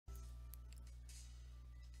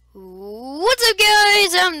What's up,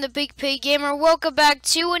 guys? I'm the PigPig Gamer. Welcome back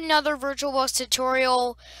to another VirtualBox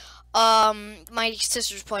tutorial. My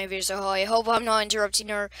sister's playing video, so I hope I'm not interrupting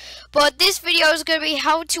her. But this video is going to be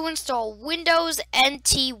how to install Windows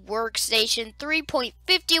NT Workstation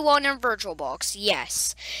 3.51 in VirtualBox.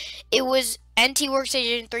 Yes, it was NT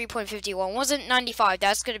Workstation 3.51. Wasn't 95.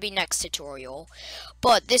 That's going to be next tutorial.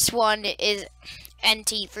 But this one is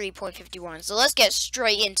NT 3.51. So let's get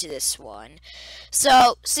straight into this one.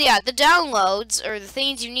 So yeah, the downloads or the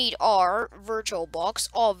things you need are VirtualBox,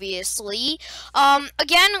 obviously.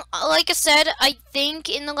 Again, like I said, I think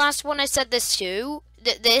in the last one I said this too.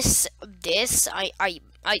 I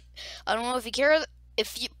don't know if you care.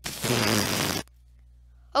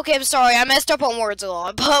 Okay, I'm sorry, I messed up on words a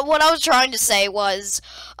lot. But what I was trying to say was,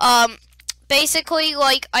 basically,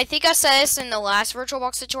 like, I think I said this in the last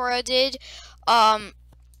VirtualBox tutorial I did.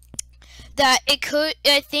 That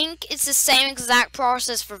I think it's the same exact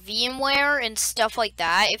process for VMware and stuff like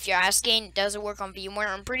that. If you're asking, does it work on VMware?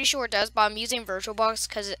 I'm pretty sure it does, but I'm using VirtualBox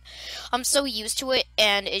because I'm so used to it,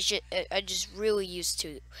 and I'm just really used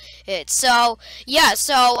to it. So yeah,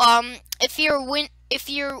 so if you're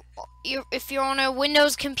on a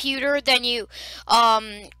Windows computer, then you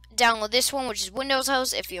download this one, which is Windows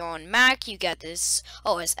Host. If you're on Mac, you get this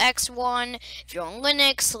OS X one. If you're on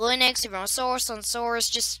Linux. If you're on Source,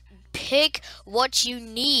 just pick what you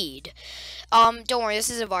need. Don't worry, this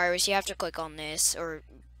is a virus. You have to click on this, or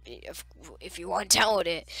if you want to download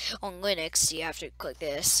it on Linux, you have to click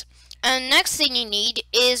this. And next thing you need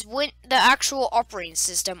is the actual operating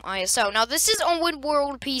system, ISO. Now, this is on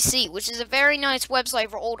WinWorld PC, which is a very nice website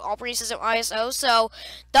for old operating system ISO. So,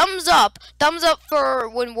 thumbs up for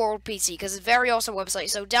WinWorld PC, because it's a very awesome website.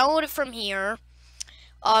 So, download it from here.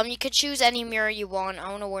 You could choose any mirror you want. I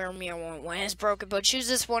don't know where a mirror won't when it's broken, but choose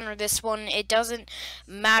this one or this one. It doesn't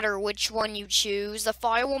matter which one you choose. The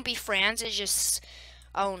file won't be France. It's just,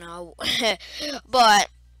 I don't know. But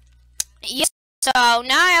yeah. So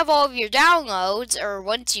now I have all of your downloads, or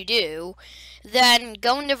once you do, then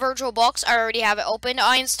go into VirtualBox. I already have it open.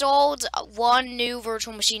 I installed one new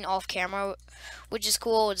virtual machine off camera, which is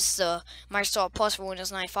cool. It's the Microsoft Plus for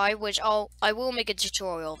Windows 95, which I will make a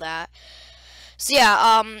tutorial of that. So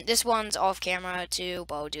yeah, this one's off camera too,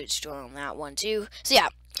 but I'll do a tutorial on that one too. So yeah,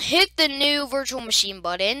 hit the new virtual machine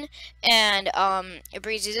button, and it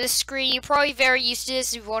brings you this screen. You're probably very used to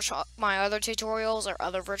this if you've watched my other tutorials or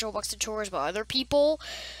other VirtualBox tutorials by other people,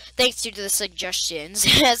 thanks to the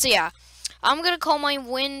suggestions. So yeah, I'm gonna call my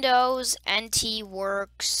Windows NT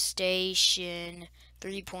Workstation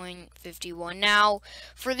 3.51. Now,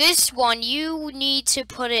 for this one, you need to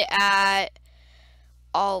put it at,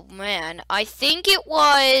 oh man, I think it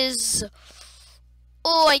was,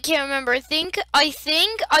 oh, I can't remember. I think I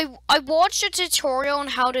watched a tutorial on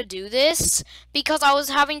how to do this because I was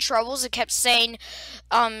having troubles. It kept saying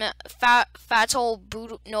fatal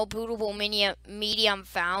no bootable medium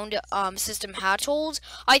found system hatched.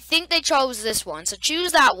 I think they chose this one, so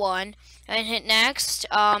choose that one and hit next.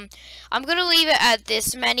 I'm gonna leave it at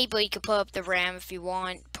this many, but you can put up the RAM if you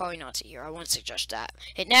want. Probably not to here. I won't suggest that.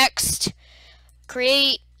 Hit next.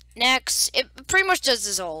 Create, next. It pretty much does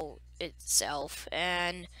this all itself,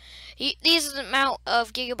 and these are the amount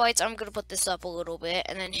of gigabytes. I'm gonna put this up a little bit,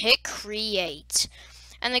 and then hit create,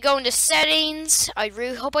 and then go into settings. I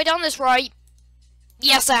really hope I done this right.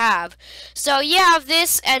 Yes, I have. So you have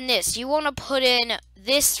this and this. You want to put in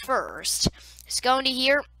this first. Just go into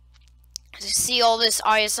here. See all this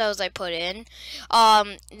ISOs I put in.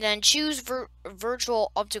 Then choose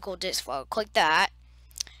virtual optical disk file. Click that.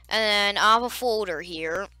 And then I have a folder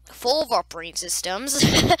here full of operating systems.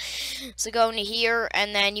 So go into here,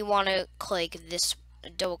 and then you want to click this,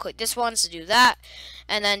 double click this one to do that,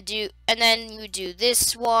 and then you do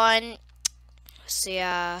this one. So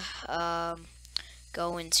yeah,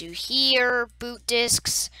 go into here, boot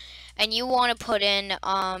disks, and you want to put in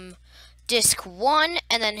disk 1,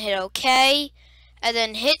 and then hit OK, and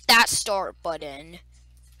then hit that start button.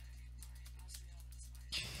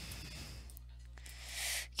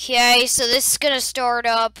 Okay, so this is going to start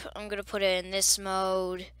up. I'm going to put it in this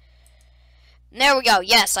mode. There we go.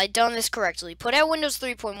 Yes, I done this correctly. Put out Windows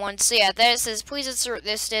 3.1. So yeah, there it says, please insert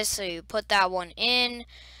this disk. So you put that one in.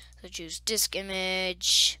 So choose disk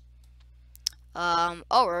image. Oh,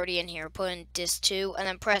 we're already in here. Put in disk 2. And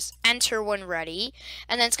then press enter when ready.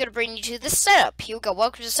 And then it's going to bring you to the setup. Here we go.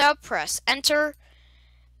 Welcome to setup. Press enter.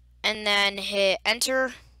 And then hit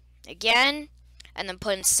enter again. And then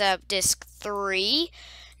put in setup disk 3.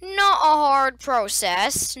 Not a hard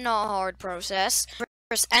process.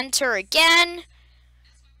 Press enter again.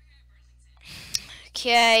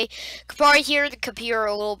 Okay, could probably hear the computer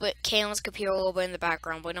a little bit, Kaylin's computer a little bit in the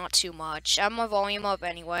background, but not too much. I have my volume up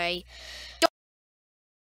anyway.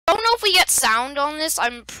 Don't know if we get sound on this.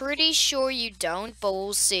 I'm pretty sure you don't, but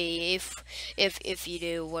we'll see if you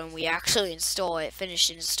do when we actually install it, finish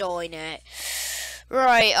installing it.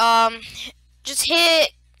 Right, just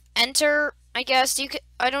hit enter, I guess. You could,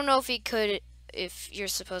 I don't know if you could, if you're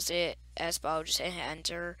supposed to hit S, but I'll just hit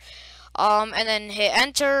enter. And then hit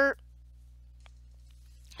enter.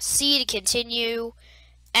 C to continue.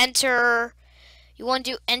 Enter. You want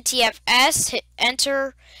to do NTFS, hit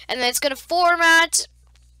enter, and then it's going to format.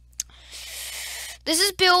 This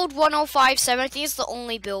is build 1057. I think it's the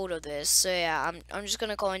only build of this. So yeah, I'm just going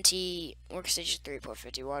to call NT Workstation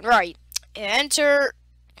 3.51. Right. Enter.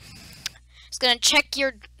 It's going to check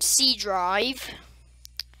your C drive.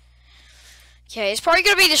 Okay, it's probably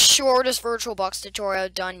going to be the shortest VirtualBox tutorial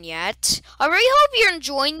done yet. I really hope you're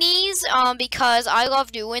enjoying these, because I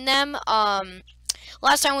love doing them.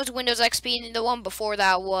 Last time was Windows XP, and the one before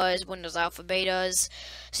that was Windows Alpha Betas.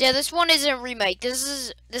 So yeah, this one isn't a remake.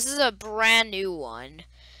 This is a brand new one.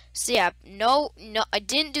 So yeah, no, I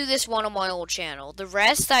didn't do this one on my old channel. The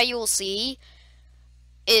rest that you will see,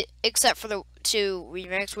 except for the two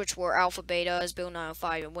remakes, which were Alpha Betas, Build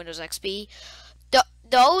 905, and Windows XP,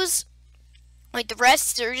 those, like the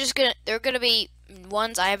rest, they're gonna be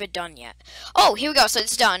ones I haven't done yet. Oh, here we go. So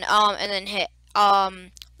it's done. And then hit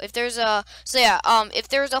if there's a if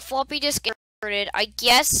there's a floppy disk inserted, I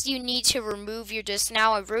guess you need to remove your disk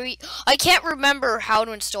now. I can't remember how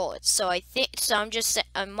to install it, so I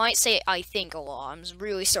might say I think a lot. I'm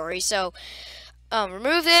really sorry. So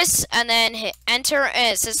remove this and then hit enter,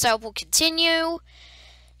 and it says setup will continue.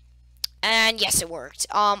 And yes, it worked.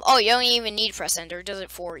 Oh, you don't even need to press enter; it does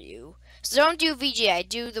it for you. So don't do VGA,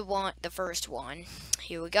 do the first one.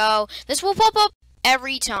 Here we go. This will pop up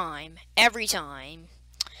every time.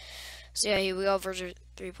 So yeah, here we go, version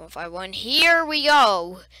 3.51. Here we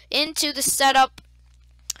go, into the setup.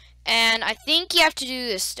 And I think you have to do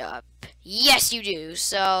this stuff. Yes, you do.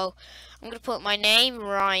 So I'm going to put my name,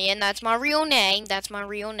 Ryan. That's my real name.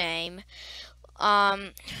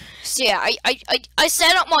 So yeah, I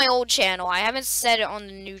set up my old channel. I haven't set it on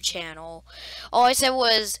the new channel. All I said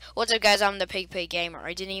was, what's up guys, I'm the PigPig Gamer.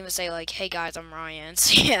 I didn't even say like, hey guys, I'm Ryan.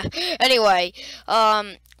 So yeah, anyway,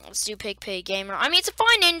 let's do PigPig Gamer. I mean, it's a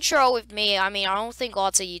fine intro with me. I mean, I don't think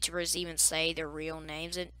lots of YouTubers even say their real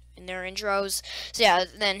names in their intros. So yeah,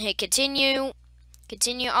 then hit continue. I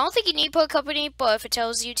don't think you need to put a company, but if it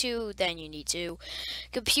tells you to, then you need to.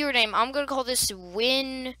 Computer name, I'm going to call this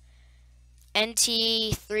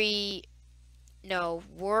NT3, no,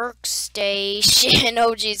 Workstation.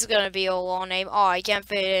 Oh, geez, it's gonna be a long name. Oh, I can't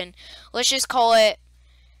fit it in. Let's just call it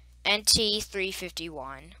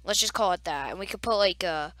NT351. Let's just call it that. And we could put like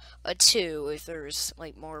a 2 if there's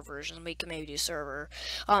like more versions. We can maybe do server.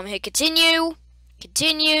 Hit continue.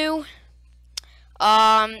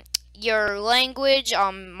 Your language,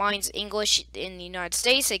 mine's English in the United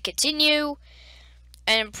States. Hit continue.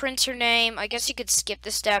 And printer name, I guess you could skip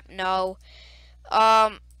this step. No.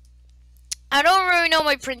 I don't really know what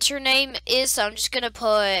my printer name is, so I'm just gonna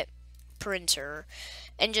put printer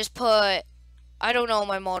and just put, I don't know what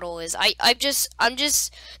my model is. this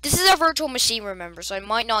is a virtual machine, remember, so I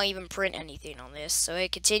might not even print anything on this. So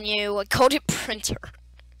hit continue. I called it printer.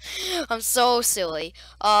 I'm so silly.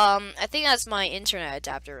 I think that's my internet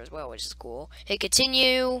adapter as well, which is cool. Hit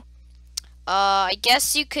continue. I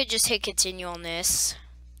guess you could just hit continue on this.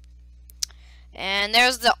 And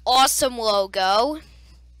there's the awesome logo.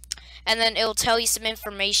 And then it'll tell you some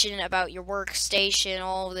information about your workstation,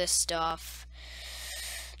 all this stuff.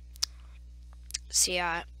 So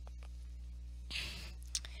yeah.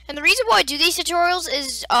 And the reason why I do these tutorials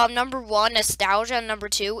is, number one, nostalgia, and number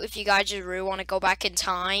two, if you guys just really want to go back in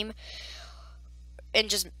time and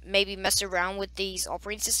just maybe mess around with these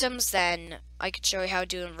operating systems, then I could show you how to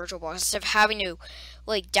do it in VirtualBox instead of having to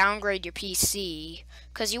like downgrade your PC,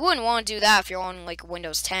 because you wouldn't want to do that if you're on like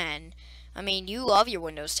Windows 10. I mean, you love your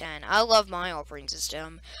Windows 10. I love my operating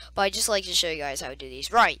system, but I just like to show you guys how to do these.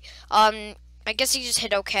 Right. I guess you just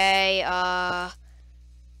hit OK.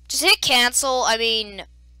 Just hit cancel. I mean,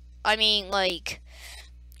 like,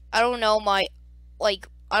 I don't know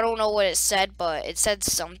I don't know what it said, but it said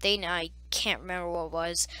something. I can't remember what it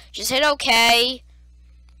was. Just hit OK.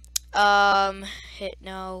 Hit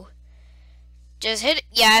no. Just hit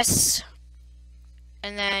yes.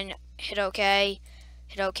 And then hit OK.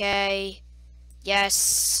 Hit OK.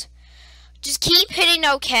 Yes. Just keep hitting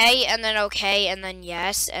OK, and then OK, and then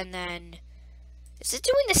yes, and then... Is it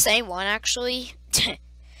doing the same one, actually?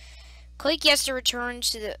 Click yes to return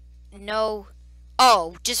to the... No.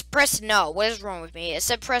 Oh, just press no. What is wrong with me? It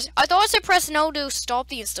said press. I thought it said press no to stop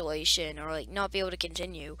the installation or like not be able to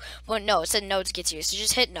continue. But no, it said no to continue. So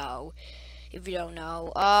just hit no if you don't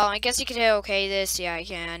know. I guess you can hit okay this. Yeah, I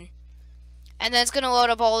can. And then it's gonna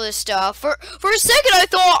load up all this stuff. For a second, I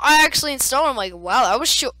thought I actually installed. I'm like, wow,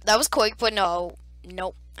 that was quick. But no,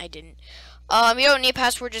 nope, I didn't. You don't need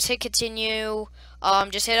password. Just hit continue.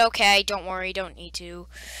 Just hit okay. Don't worry, you don't need to.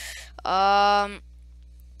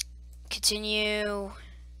 Continue.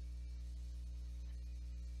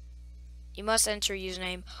 You must enter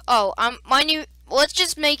username. Oh, my new. Let's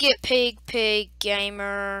just make it PigPig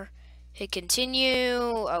Gamer. Hit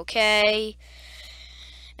continue. Okay.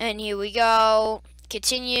 And here we go.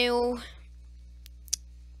 Continue.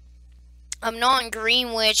 I'm not in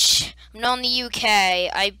Greenwich. I'm not in the UK.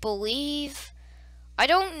 I believe. I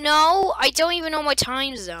don't know. I don't even know my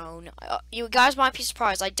time zone. You guys might be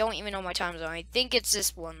surprised. I don't even know my time zone. I think it's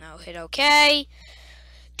this one though. Hit OK.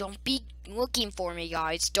 Don't be looking for me,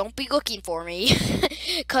 guys. Don't be looking for me.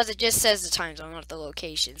 Because it just says the time zone, not the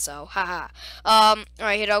location. So, haha.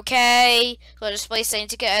 Alright, hit OK. Go display setting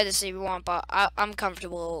to get edits if you want, but I'm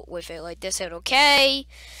comfortable with it like this. Hit OK.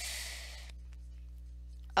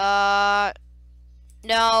 No.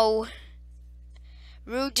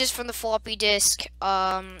 Root just from the floppy disk.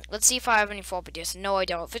 Let's see if I have any floppy disks. No, I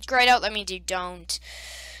don't. If it's grayed out, that means you don't.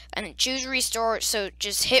 And then choose restart, so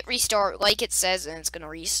just hit restart like it says, and it's going to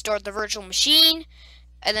restart the virtual machine.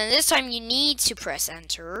 And then this time you need to press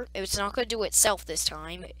enter. It's not going to do it itself this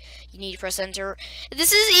time. You need to press enter.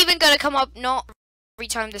 This is even going to come up not every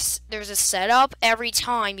time there's a setup, every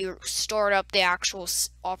time you start up the actual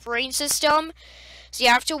operating system. So you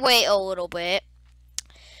have to wait a little bit.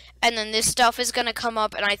 And then this stuff is going to come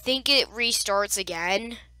up, and I think it restarts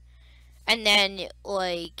again. And then,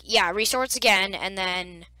 like, yeah, restarts again, and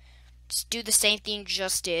then just do the same thing you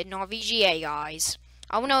just did. Not VGA, guys.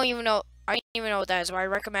 I don't even know what that is, but I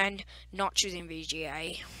recommend not choosing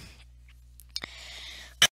VGA.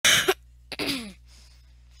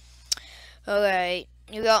 Okay,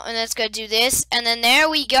 you go, and let's go do this, and then there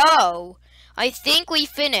we go. I think we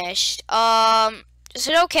finished. Just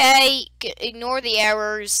hit OK, ignore the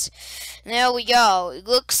errors, and there we go. It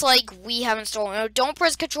looks like we have installed. Now, don't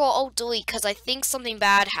press Control-Alt-Delete, because I think something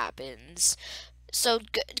bad happens. So,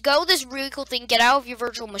 go this really cool thing, get out of your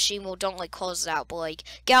virtual machine. Well, don't, like, close it out, but, like,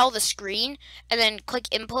 get out of the screen, and then click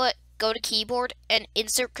Input, go to Keyboard, and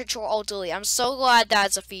insert Control-Alt-Delete. I'm so glad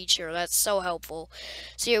that's a feature. That's so helpful.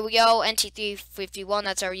 So, here we go, NT351,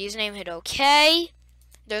 that's our username. Hit OK.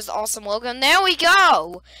 There's the awesome logo, and there we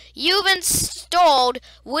go! You've installed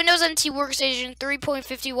Windows NT Workstation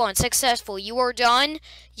 3.51 successful. You are done.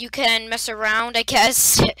 You can mess around, I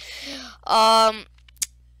guess. I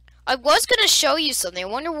was going to show you something. I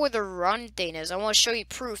wonder where the run thing is. I want to show you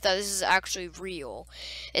proof that this is actually real.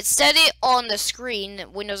 It said it on the screen,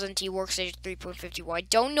 Windows NT Workstation 3.51. I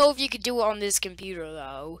don't know if you could do it on this computer,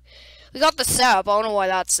 though. We got the setup. I don't know why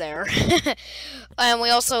that's there. And we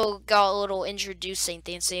also got a little introducing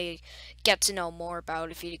thing so you get to know more about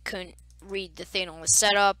it if you couldn't read the thing on the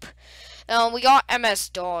setup. We got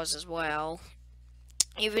MS-DOS as well.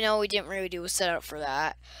 Even though we didn't really do a setup for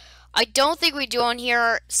that. I don't think we do on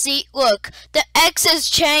here. See, look. The X has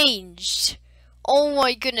changed. Oh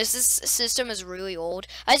my goodness. This system is really old.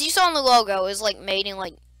 As you saw in the logo, it's like made in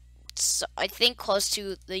like, I think close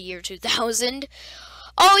to the year 2000.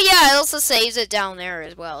 Oh yeah, it also saves it down there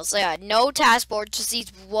as well. So yeah, no taskbar, just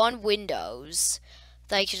these one Windows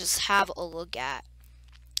that you can just have a look at.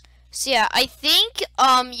 So yeah, I think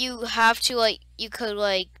you have to like, you could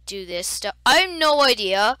like do this stuff. I have no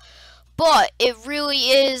idea, but it really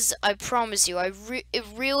is. I promise you, it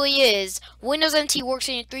really is Windows NT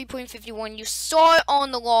Workstation 3.51. You saw it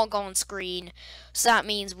on the logon screen, so that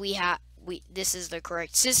means this is the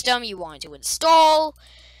correct system you want to install.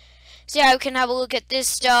 So yeah, we can have a look at this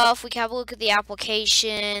stuff. We can have a look at the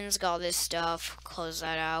applications, got all this stuff. Close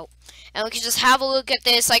that out. And we can just have a look at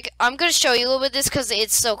this. Like, I'm going to show you a little bit of this because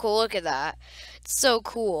it's so cool. Look at that. It's so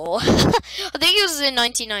cool. I think it was in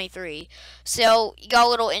 1993. So, you got a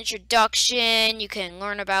little introduction. You can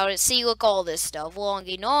learn about it. See, look, all this stuff.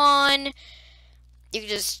 Logging on. You can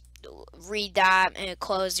just read that and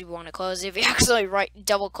close if you want to close it. If you actually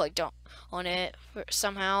double-clicked on it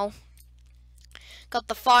somehow. Got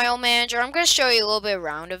the file manager. I'm going to show you a little bit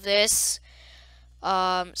around of this.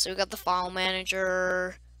 So we got the file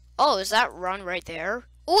manager. Oh, is that run right there?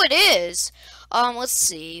 Oh, it is. Let's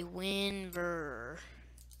see. WinVer.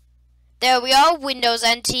 There we are, Windows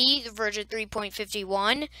NT, version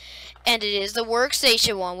 3.51, and it is the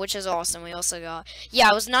workstation one, which is awesome. We also got,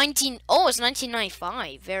 yeah, it was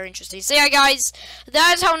 1995, very interesting. So yeah, guys,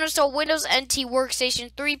 that is how to install Windows NT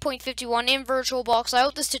Workstation 3.51 in VirtualBox. I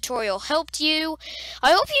hope this tutorial helped you.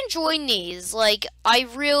 I hope you enjoyed these. Like, I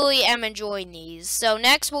really am enjoying these. So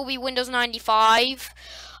next will be Windows 95,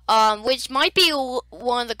 which might be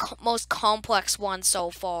one of the most complex ones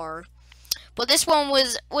so far. But this one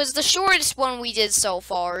was the shortest one we did so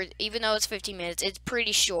far. Even though it's 15 minutes, it's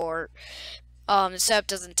pretty short. The setup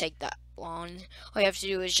doesn't take that long. All you have to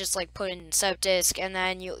do is just like put in setup disk, and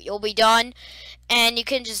then you'll be done. And you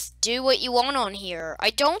can just do what you want on here. I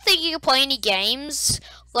don't think you can play any games.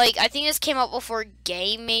 Like, I think this came out before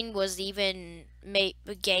gaming was even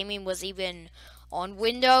on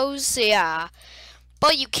Windows. So yeah.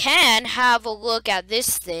 But you can have a look at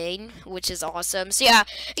this thing, which is awesome. So yeah,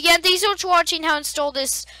 again, thanks so much for watching how to install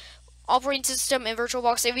this operating system in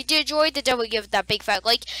VirtualBox. If you did enjoy it, then definitely give it that big fat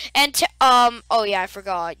like. And oh yeah, I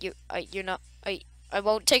forgot. I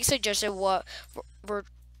won't take suggestion what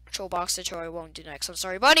VirtualBox tutorial I won't do next. I'm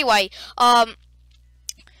sorry, but anyway,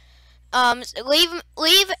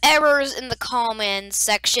 leave errors in the comments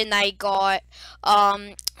section that I got,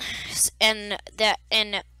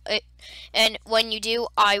 and when you do,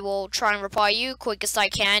 I will try and reply you quickest I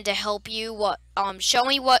can to help you. Show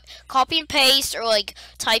me what, copy and paste, or like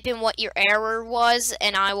type in what your error was,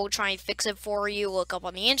 and I will try and fix it for you. Look up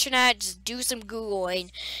on the internet, just do some Googling,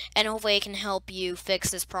 and hopefully I can help you fix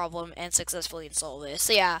this problem and successfully install this.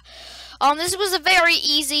 So yeah, this was a very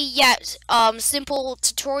easy yet simple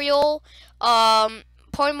tutorial. Probably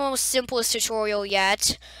the most simplest tutorial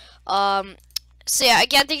yet. So yeah,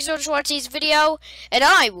 again, thanks so much for watching this video, and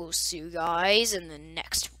I will see you guys in the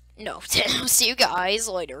next, I'll see you guys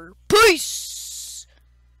later. Peace!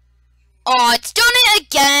 Oh, it's done it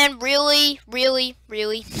again, really?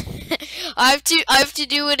 I have to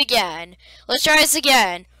do it again. Let's try this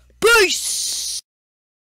again. Peace!